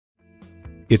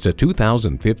It's a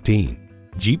 2015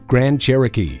 Jeep Grand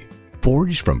Cherokee.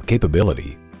 Forged from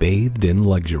capability, bathed in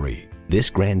luxury, this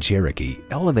Grand Cherokee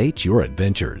elevates your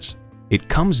adventures. It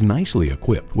comes nicely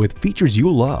equipped with features you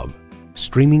love: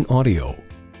 streaming audio,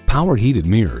 power heated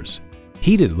mirrors,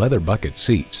 heated leather bucket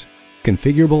seats,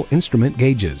 configurable instrument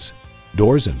gauges,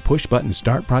 doors and push-button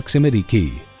start proximity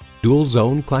key, dual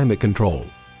zone climate control,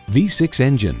 V6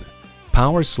 engine,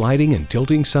 power sliding and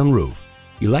tilting sunroof,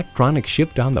 electronic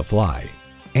shift on the fly,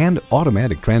 and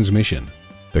automatic transmission.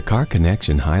 The car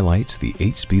connection highlights the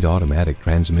 8-speed automatic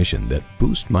transmission that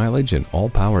boosts mileage in all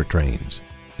powertrains.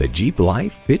 The Jeep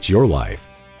life fits your life.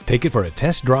 Take it for a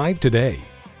test drive today.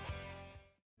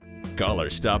 Call or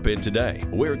stop in today.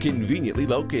 We're conveniently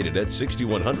located at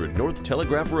 6100 North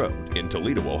Telegraph Road in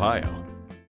Toledo, Ohio.